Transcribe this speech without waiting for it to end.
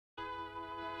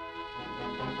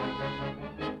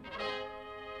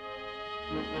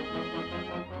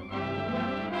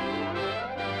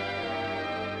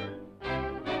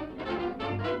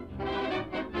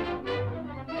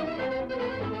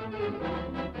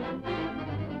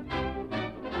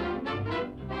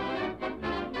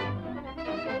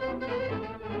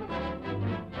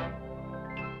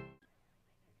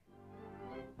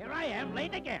Here I am,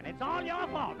 late again. It's all your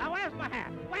fault. Now where's my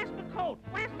hat? Where's my coat?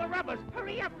 Where's my rubbers?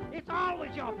 Hurry up. It's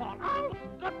always your fault. Oh,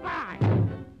 goodbye.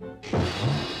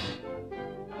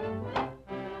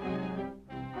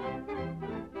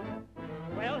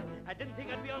 Well, I didn't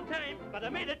think I'd be on time, but I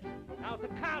made it. Now the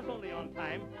car's only on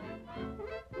time.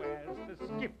 Where's the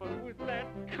skipper with that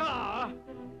car?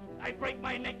 I break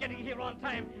my neck getting here on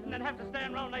time and then have to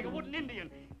stand around like a wooden Indian.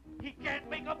 He can't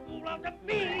make a fool out of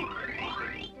me!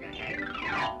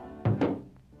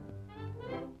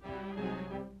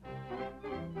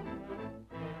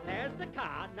 There's the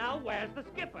car, now where's the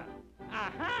skipper?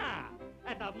 Aha!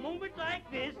 At a moment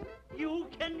like this, you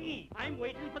can eat. I'm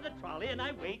waiting for the trolley, and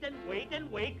I wait and wait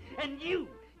and wait, and you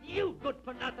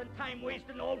good-for-nothing,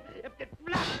 time-wasting old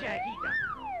flapjack eater.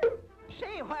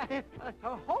 Say,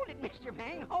 hold it, Mr.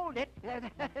 Bang, hold it.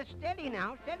 Steady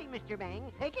now, steady, Mr.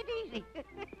 Bang. Take it easy.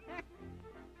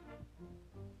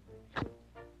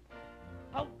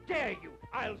 How dare you?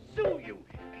 I'll sue you.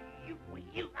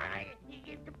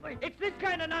 It's this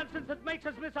kind of nonsense that makes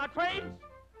us miss our trains.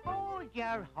 Hold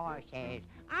your horses.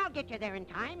 I'll get you there in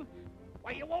time.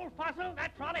 Why, you old fossil,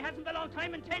 that trolley hasn't been on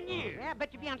time in 10 years. Yeah,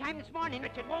 bet you'll be on time this morning.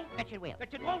 Bet it won't. Bet you will.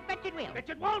 Bet it won't. Bet you will. Bet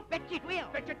it won't. Bet you will.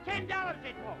 Bet you $10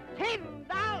 it won't. $10?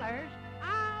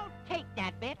 I'll take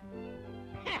that bet.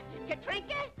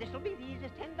 Katrinka, this'll be the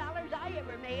easiest $10 I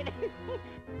ever made.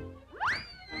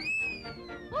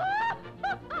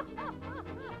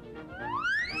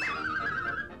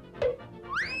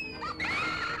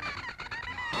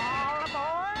 All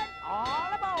aboard!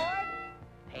 All aboard!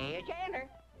 Pay as you enter.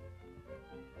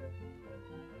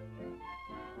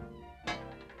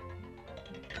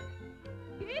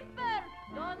 Skipper,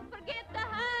 don't forget the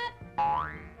hat.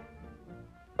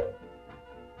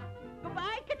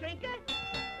 Goodbye, Katrinka.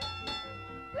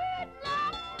 Good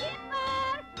luck, Skipper.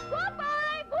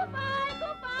 Goodbye, goodbye,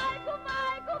 goodbye,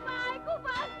 goodbye, goodbye,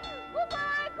 goodbye,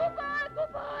 goodbye, goodbye, goodbye,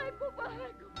 goodbye, goodbye.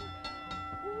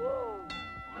 Ooh.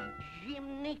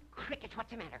 Jiminy crickets, what's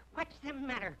the matter? What's the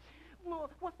matter?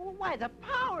 Why, the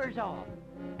power's off.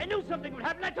 I knew something would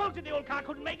happen. I told you the old car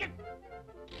couldn't make it.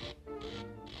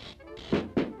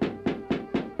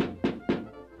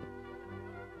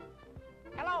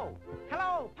 Hello,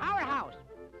 hello, powerhouse.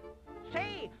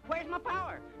 Say, where's my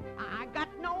power? I got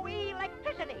no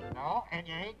electricity. No, and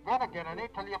you ain't gonna get any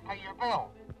till you pay your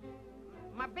bill.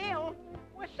 My bill?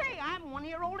 Well, say, I'm one of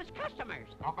your oldest customers.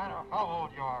 No matter how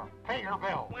old you are, pay your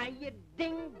bill. Why, you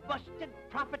ding-busted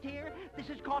profiteer, this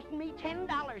is costing me $10.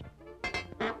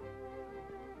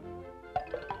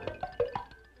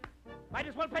 Might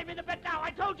as well pay me the bet now.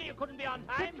 I told you you couldn't be on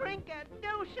time. Katrinka,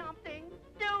 do something.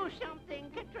 Do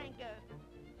something, Katrinka.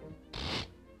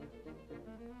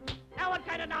 Now what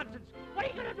kind of nonsense? What are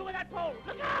you going to do with that pole?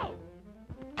 Look out!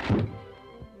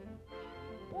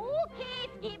 Okay,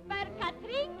 Skipper,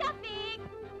 Katrinka fix.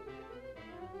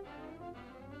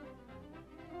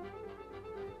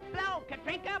 Blow,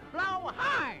 Katrinka, blow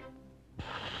hard.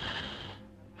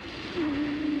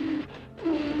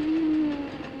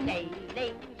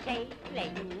 Sailing,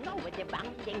 sailing over the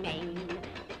bounding main.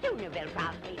 The schooner will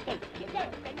probably take you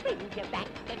there and bring you back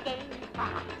again.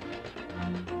 Ah.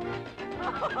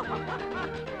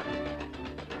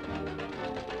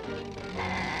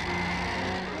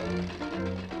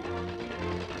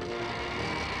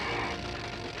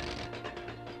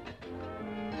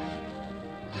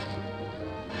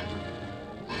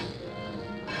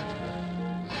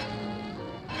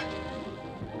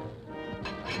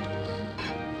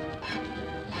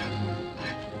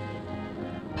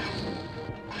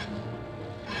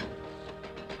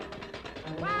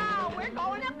 Wow, we're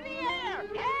going up in the air!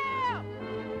 Help!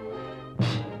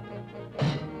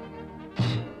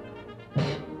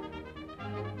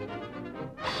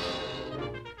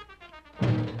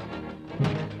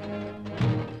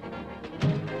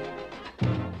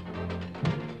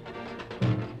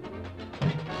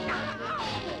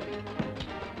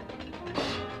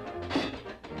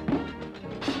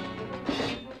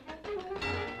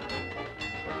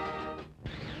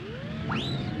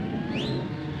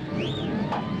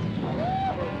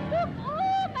 Look,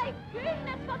 oh my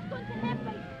goodness, what's going to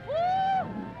happen? Oh,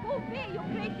 go away, you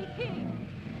crazy king.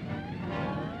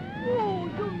 Oh,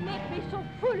 you make me so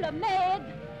full of mad.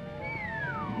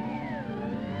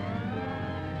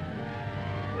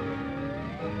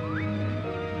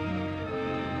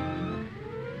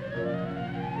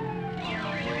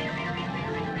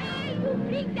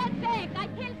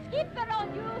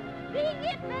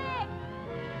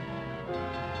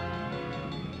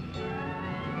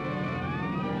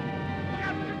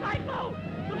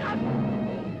 Hang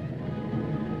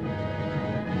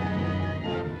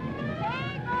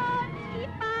on,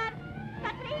 skipper!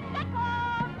 Katrinka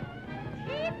kom!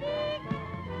 Shipping!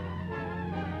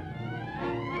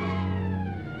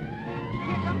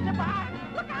 Here comes the barn.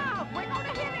 Look out! We're going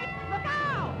to hit it. Look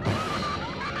out!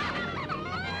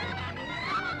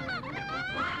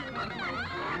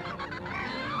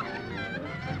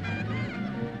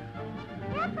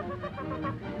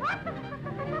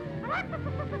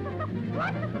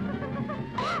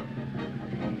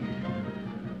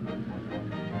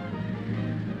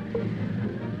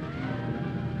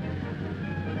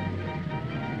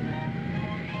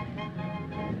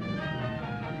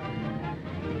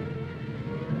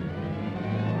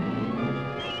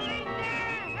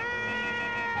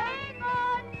 Hang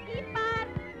on, skipper!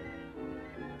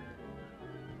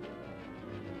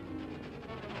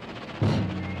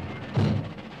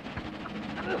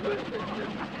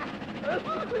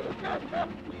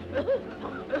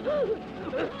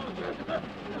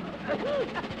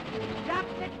 Stop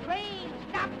the train!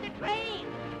 Stop the train!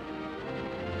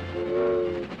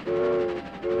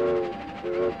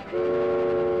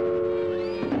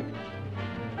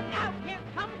 Look out! Here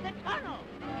comes the tunnel!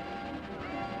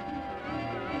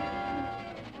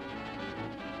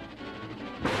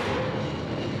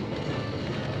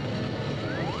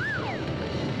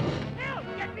 Help!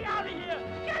 Get me out of here!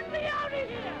 Get me out of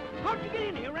here! How'd you get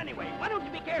in here anyway? Why don't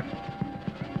you be careful?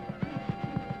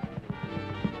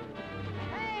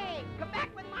 Hey, come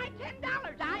back with my $10.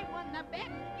 I won the bet.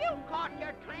 You caught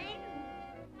your train.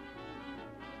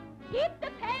 Keep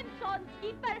the pants on,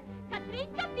 skipper!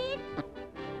 Katrinka beat!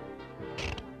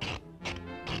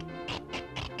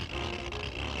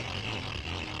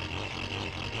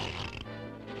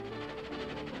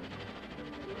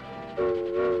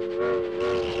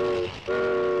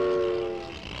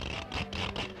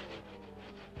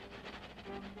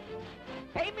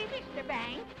 Pay me, Mr.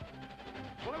 Bank.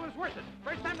 Well, it was worth it.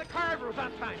 First time the car ever was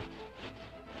on time.